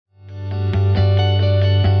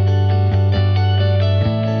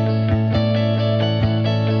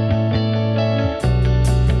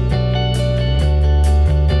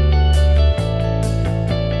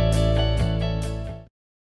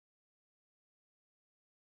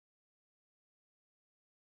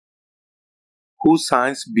Who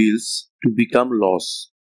signs bills to become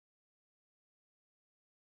laws?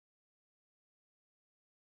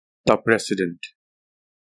 The President.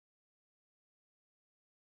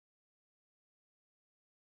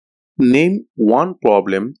 Name one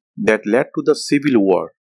problem that led to the Civil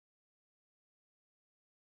War.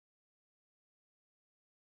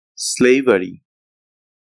 Slavery.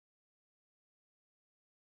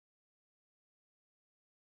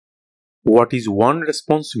 What is one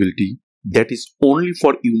responsibility that is only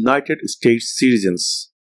for United States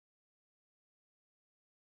citizens?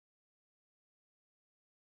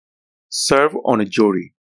 Serve on a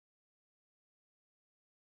jury.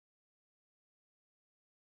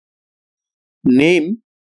 Name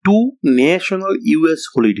two national US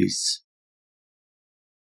holidays.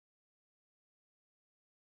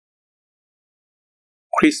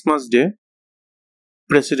 Christmas Day,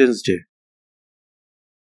 President's Day.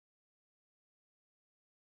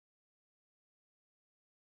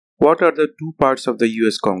 What are the two parts of the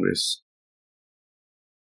US Congress?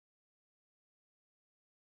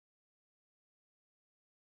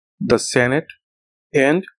 The Senate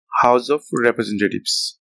and House of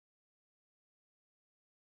Representatives.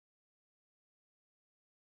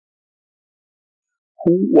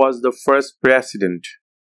 Who was the first president?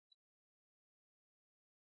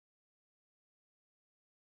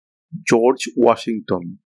 George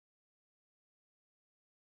Washington.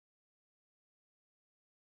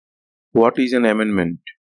 What is an amendment?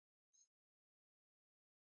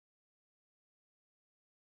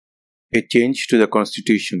 A change to the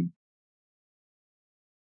Constitution.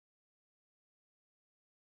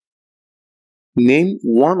 Name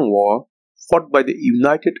one war fought by the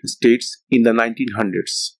United States in the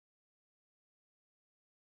 1900s.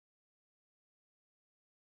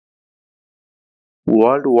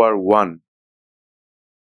 World War I.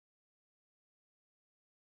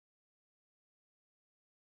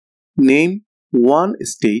 Name one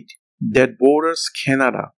state that borders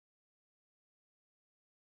Canada.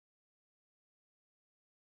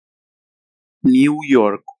 New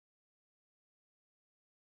York.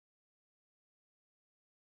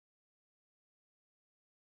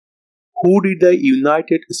 Who did the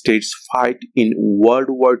United States fight in World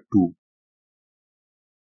War II?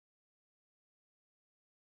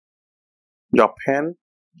 Japan,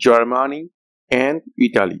 Germany, and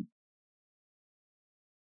Italy.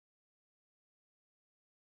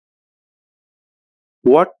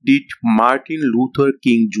 What did Martin Luther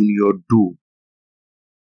King Jr. do?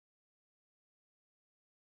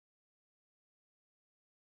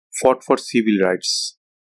 Fought for civil rights.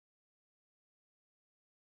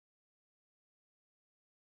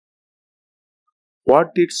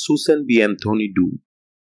 What did Susan B. Anthony do?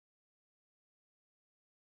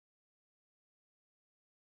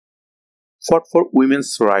 Fought for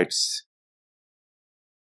women's rights.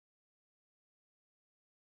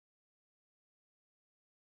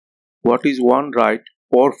 What is one right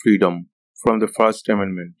or freedom from the First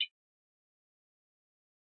Amendment?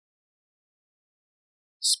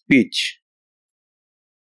 Speech.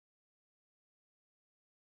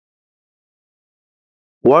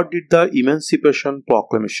 What did the Emancipation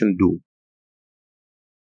Proclamation do?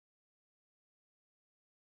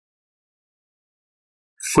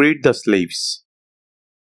 Freed the slaves.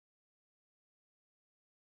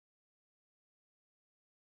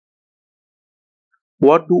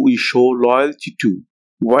 What do we show loyalty to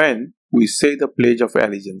when we say the Pledge of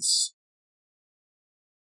Allegiance?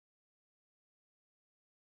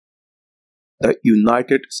 The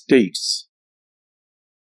United States.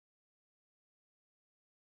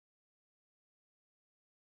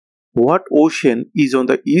 What ocean is on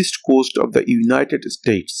the east coast of the United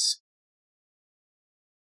States?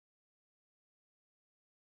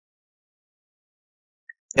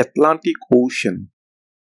 Atlantic Ocean.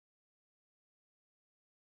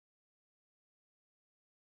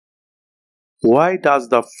 Why does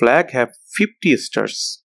the flag have 50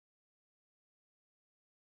 stars?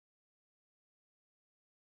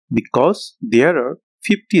 Because there are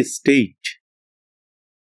 50 states.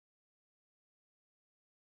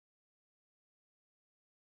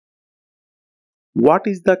 What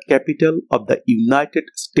is the capital of the United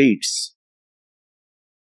States?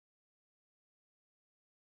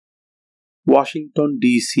 Washington,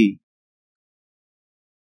 D.C.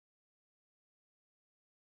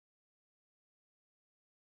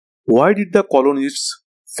 Why did the colonists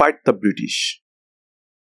fight the British?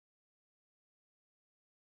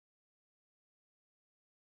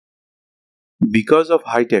 Because of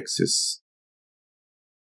high taxes.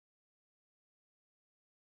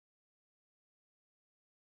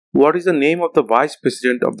 What is the name of the Vice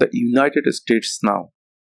President of the United States now?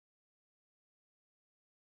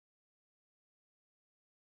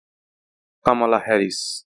 Kamala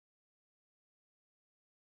Harris.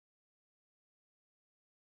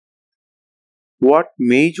 What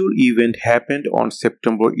major event happened on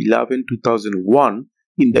September 11, 2001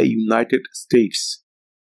 in the United States?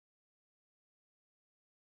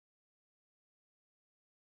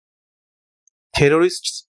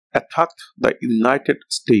 Terrorists attacked the United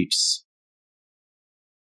States.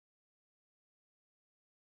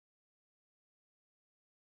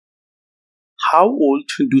 How old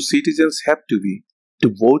do citizens have to be to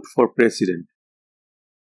vote for president?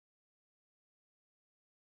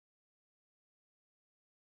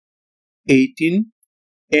 18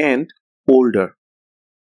 and older.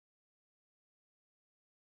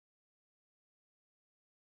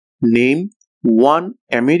 Name one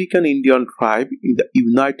American Indian tribe in the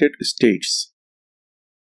United States.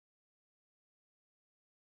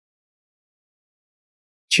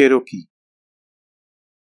 Cherokee.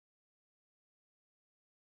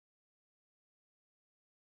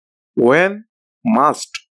 When must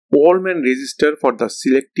all men register for the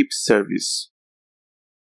Selective Service?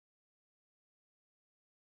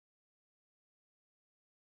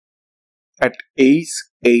 At age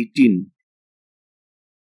 18.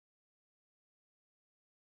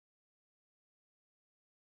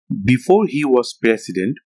 Before he was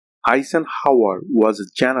president, Eisenhower was a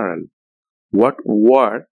general. What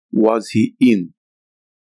war was he in?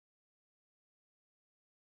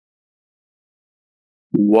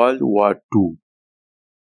 World War II.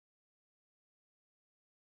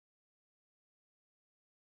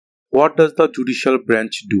 What does the judicial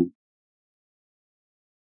branch do?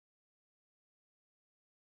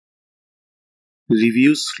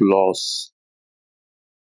 Reviews laws.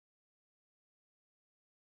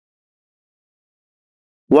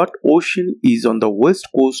 What ocean is on the west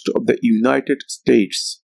coast of the United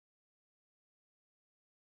States?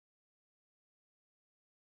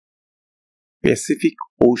 Pacific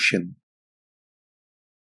Ocean.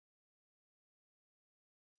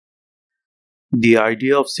 The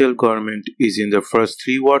idea of self-government is in the first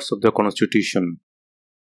three words of the Constitution.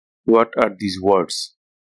 What are these words?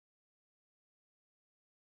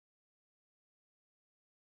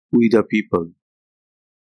 We the people.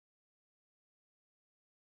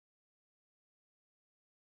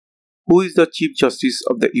 Who is the Chief Justice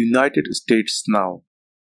of the United States now?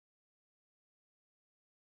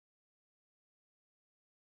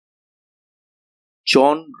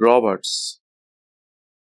 John Roberts.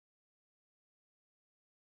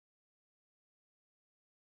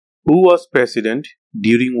 Who was president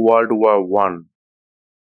during World War I?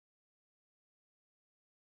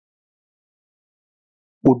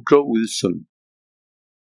 Woodrow Wilson.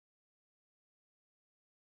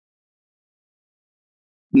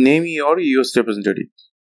 Name your US representative.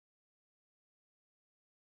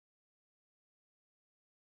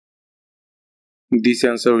 This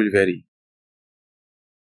answer will vary.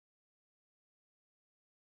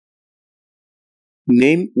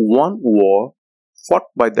 Name one war fought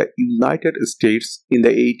by the United States in the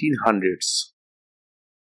 1800s.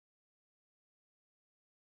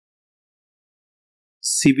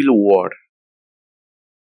 Civil War.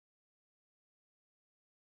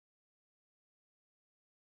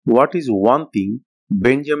 What is one thing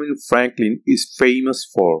Benjamin Franklin is famous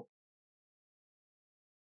for?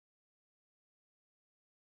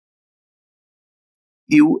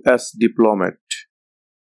 US diplomat.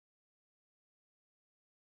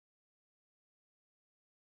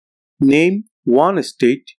 Name one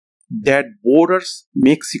state that borders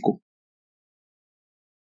Mexico.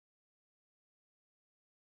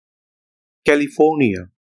 California.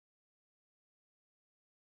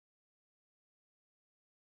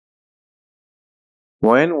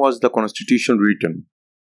 When was the Constitution written?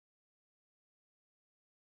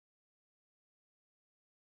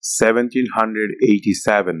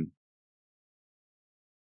 1787.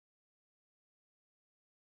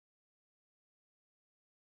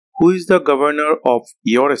 Who is the governor of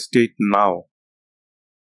your state now?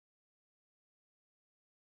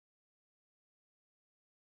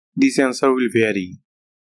 This answer will vary.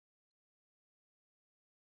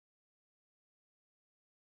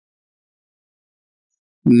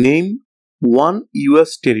 Name one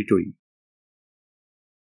US territory.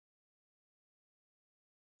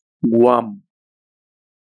 Guam.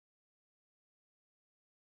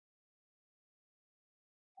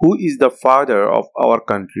 Who is the father of our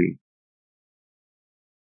country?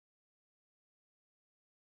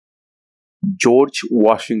 George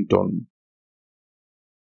Washington.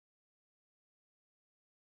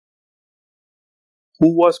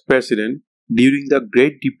 Who was president during the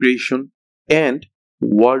Great Depression and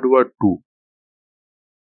World War II?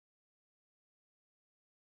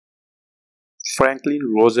 Franklin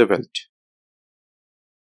Roosevelt.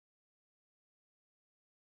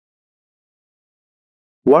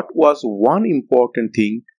 What was one important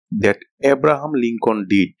thing that Abraham Lincoln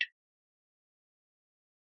did?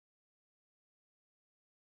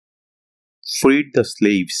 Freed the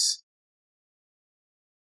slaves.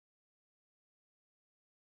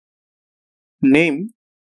 Name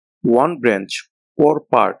one branch or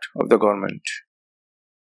part of the government.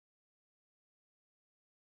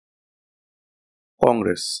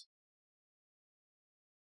 Congress.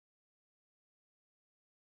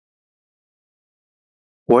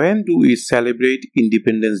 When do we celebrate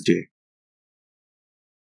Independence Day?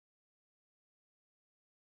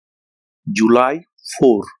 July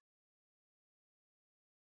 4.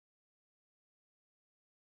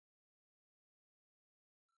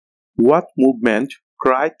 What movement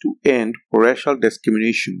tried to end racial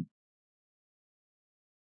discrimination?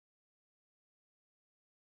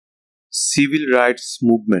 Civil rights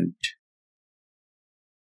movement.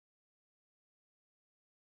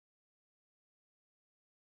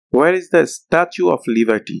 Where is the Statue of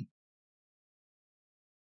Liberty?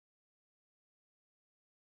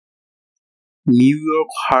 New York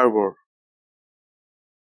Harbor.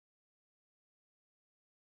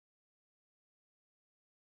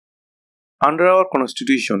 Under our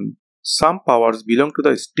constitution, some powers belong to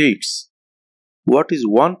the states. What is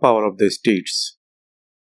one power of the states?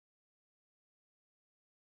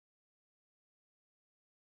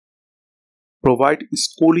 Provide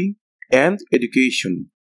schooling and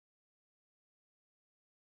education.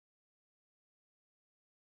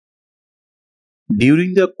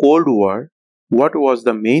 During the Cold War, what was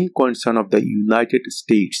the main concern of the United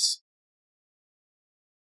States?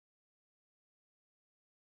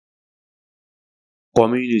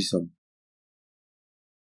 Communism.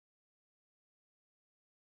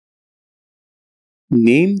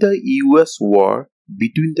 Name the US war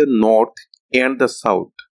between the North and the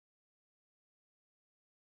South.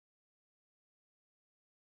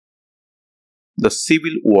 The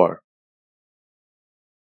Civil War.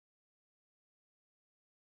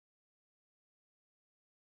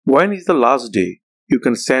 When is the last day you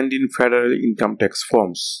can send in federal income tax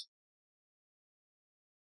forms?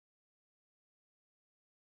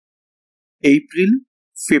 April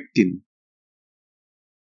 15.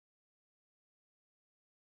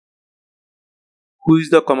 Who is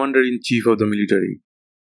the Commander-in-Chief of the military?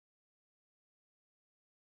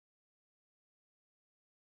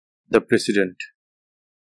 The President.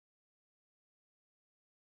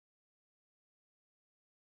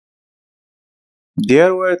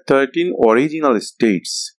 There were 13 original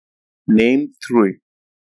states. Name 3.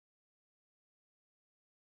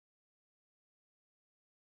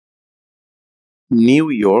 New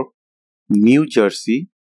York, New Jersey,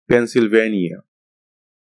 Pennsylvania.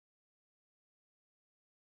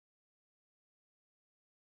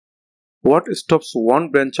 What stops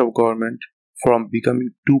one branch of government from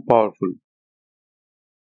becoming too powerful?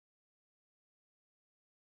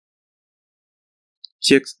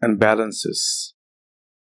 Checks and balances.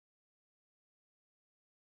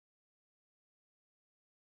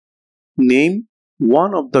 Name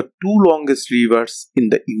one of the 2 longest rivers in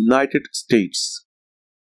the United States.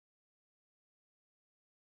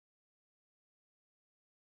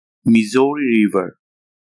 Missouri River.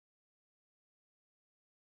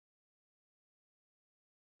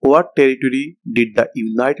 What territory did the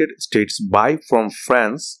United States buy from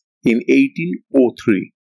France in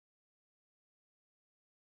 1803?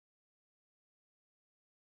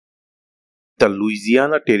 The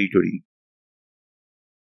Louisiana Territory.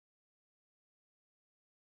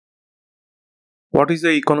 What is the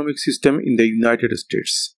economic system in the United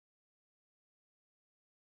States?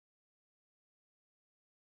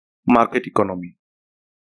 Market economy.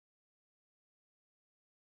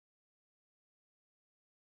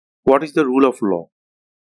 What is the rule of law?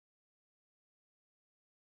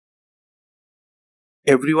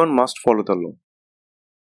 Everyone must follow the law.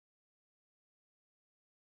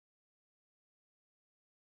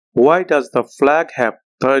 Why does the flag have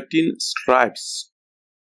 13 stripes?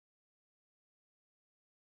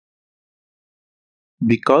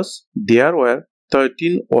 Because there were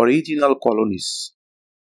 13 original colonies.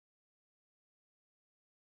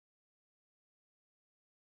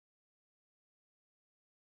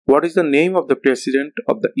 What is the name of the President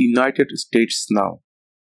of the United States now?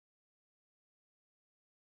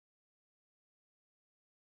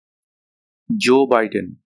 Joe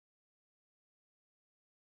Biden.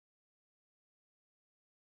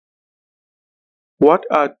 What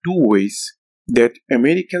are 2 ways that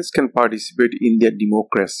Americans can participate in their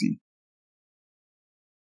democracy?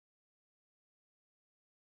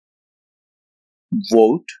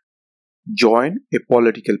 vote, join a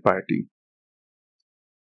political party.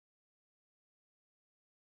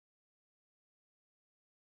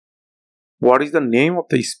 What is the name of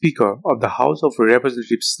the Speaker of the House of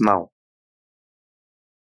Representatives now?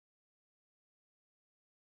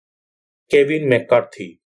 Kevin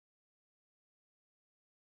McCarthy.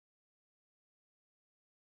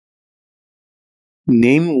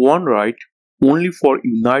 Name one right only for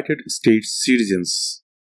United States citizens.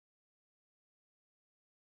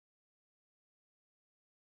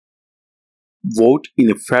 Vote in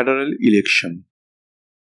a federal election.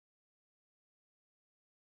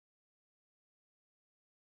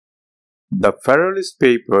 The Federalist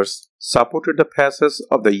Papers supported the passage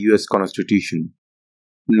of the US Constitution.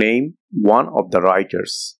 Name one of the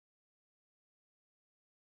writers.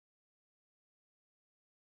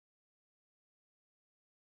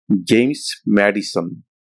 James Madison.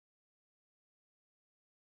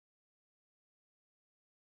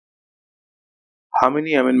 How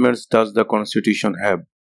many amendments does the Constitution have?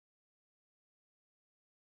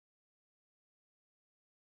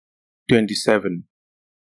 27.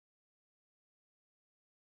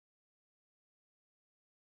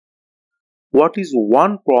 What is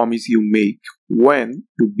one promise you make when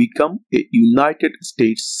you become a United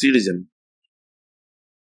States citizen?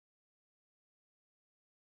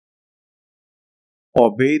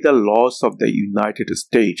 Obey the laws of the United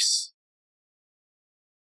States.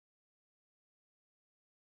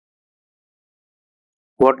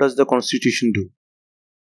 What does the Constitution do?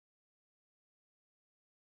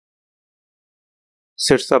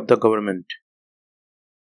 Sets up the government.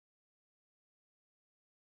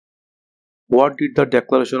 What did the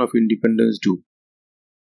Declaration of Independence do?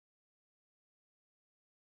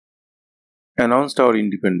 Announced our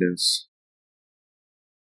independence.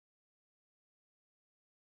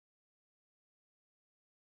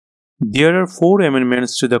 There are 4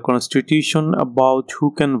 amendments to the Constitution about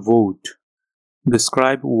who can vote.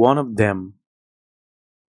 Describe one of them.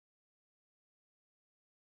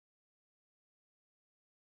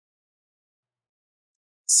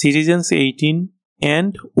 Citizens 18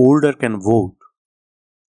 and older can vote.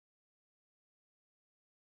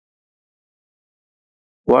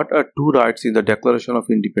 What are 2 rights in the Declaration of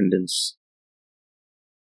Independence?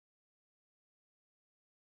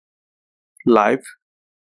 Life,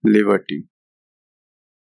 liberty.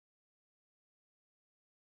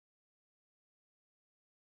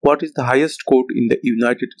 What is the highest court in the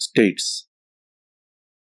United States?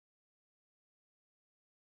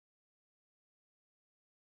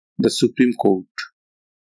 The Supreme Court.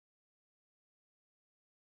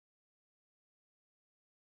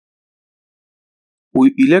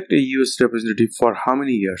 We elect a US representative for how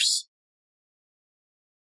many years?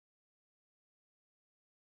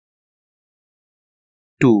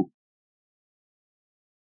 2.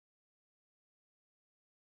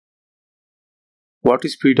 What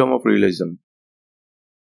is freedom of religion?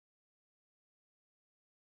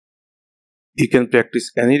 You can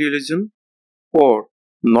practice any religion or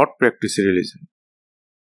not practice a religion.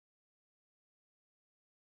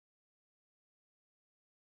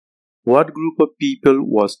 What group of people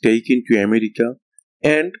was taken to America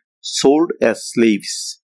and sold as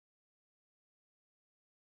slaves?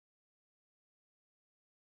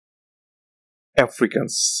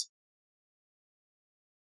 Africans.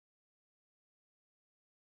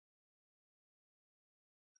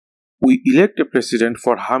 We elect a president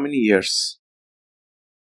for how many years?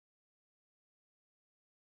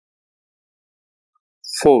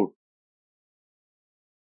 4.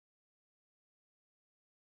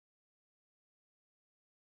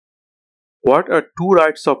 What are 2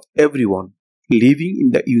 rights of everyone living in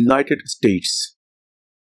the United States?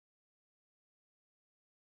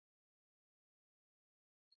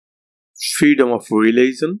 Freedom of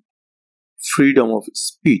religion, freedom of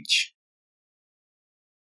speech.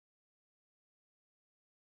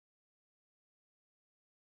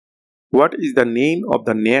 What is the name of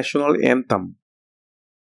the national anthem?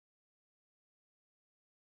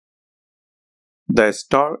 The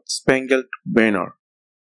Star-Spangled Banner.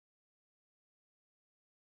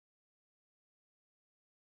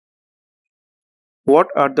 What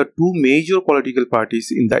are the 2 major political parties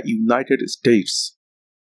in the United States?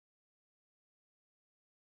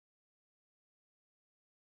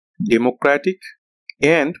 Democratic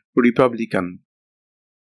and Republican.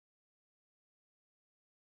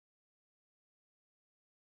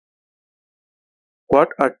 What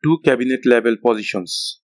are 2 cabinet level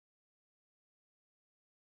positions?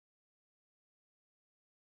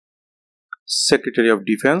 Secretary of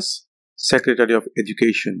Defense, Secretary of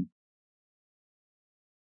Education.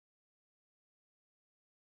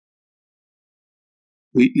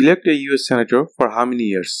 We elect a US Senator for how many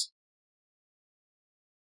years?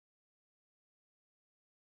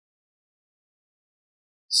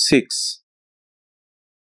 6.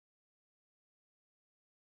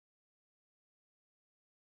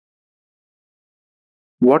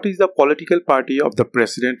 What is the political party of the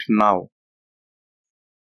president now?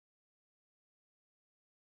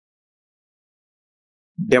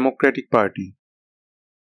 Democratic Party.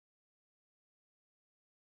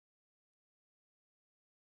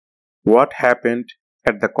 What happened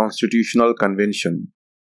at the Constitutional Convention?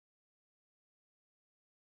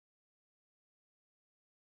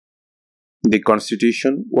 The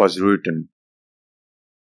Constitution was written.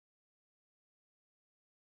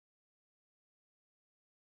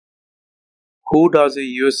 Who does a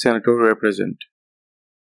US Senator represent?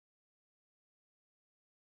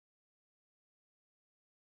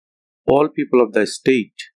 All people of the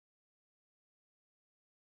state.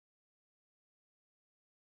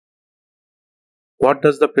 What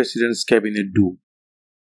does the President's cabinet do?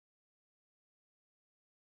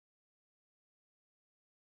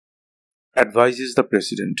 Advises the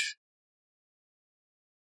President.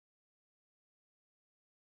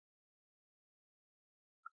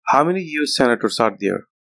 How many US Senators are there?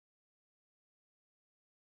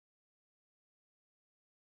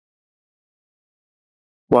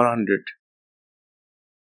 100.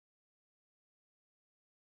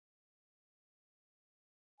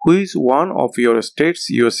 Who is one of your state's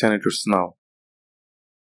US Senators now?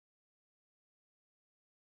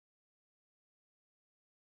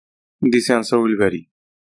 This answer will vary.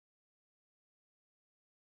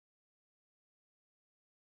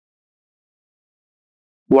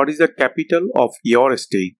 What is the capital of your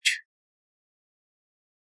state?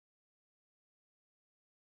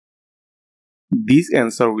 This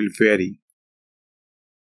answer will vary.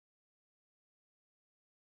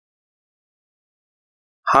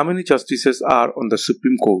 How many justices are on the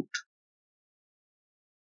Supreme Court?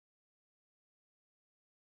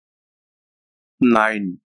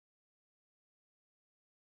 9.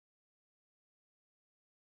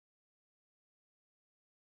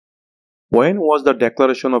 When was the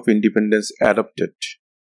Declaration of Independence adopted?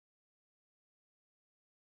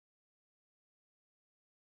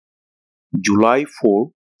 July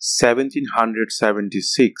 4,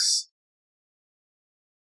 1776.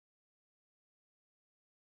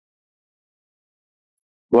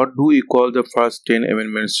 What do we call the first 10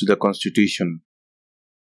 amendments to the Constitution?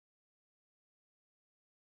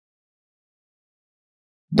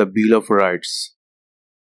 The Bill of Rights.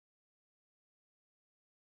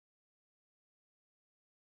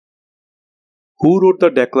 Who wrote the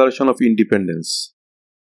Declaration of Independence?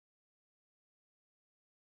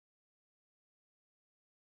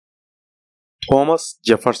 Thomas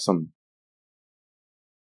Jefferson.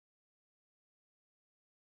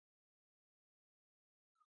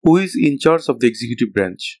 Who is in charge of the executive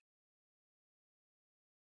branch?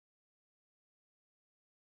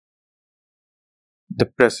 The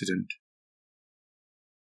President.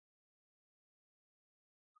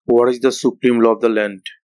 What is the supreme law of the land?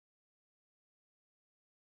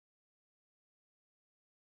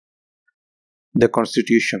 The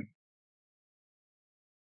Constitution.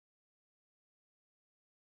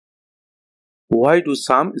 Why do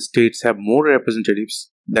some states have more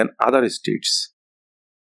representatives than other states?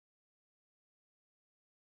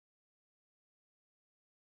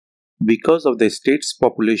 Because of the state's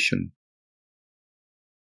population.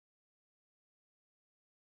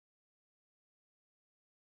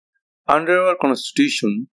 Under our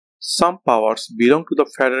Constitution, some powers belong to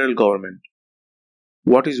the federal government.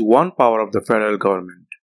 What is one power of the federal government?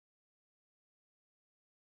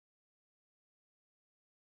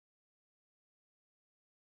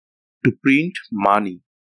 To print money.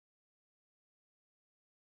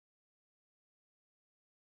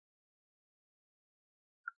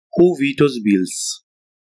 Who vetoes bills?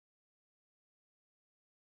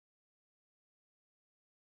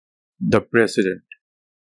 The President.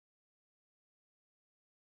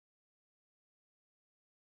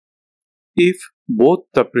 If both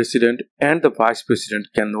the President and the Vice President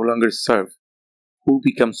can no longer serve, who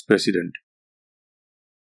becomes President?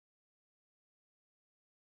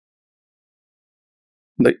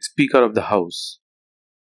 The Speaker of the House.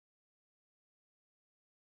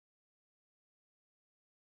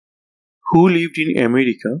 Who lived in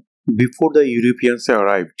America before the Europeans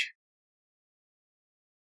arrived?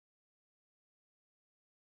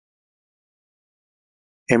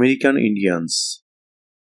 American Indians.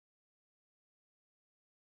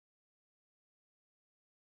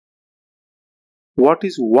 What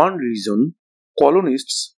is one reason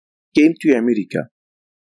colonists came to America?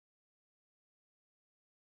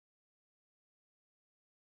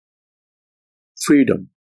 Freedom.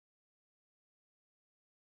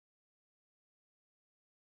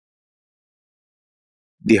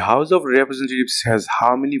 The House of Representatives has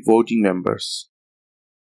how many voting members?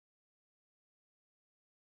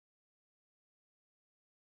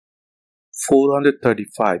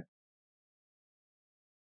 435.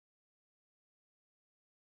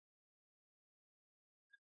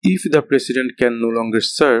 If the president can no longer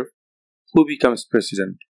serve, who becomes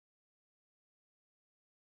president?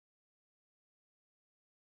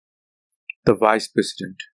 The vice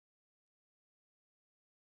president.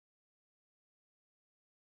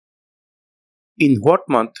 In what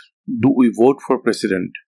month do we vote for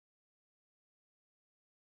president?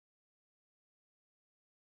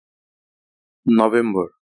 November.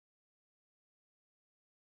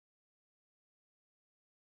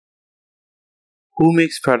 Who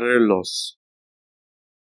makes federal laws?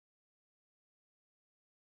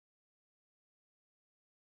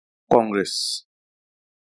 Congress.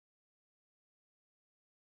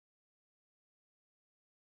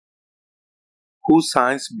 Who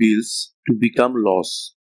signs bills to become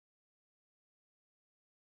laws?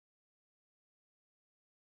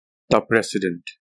 The president.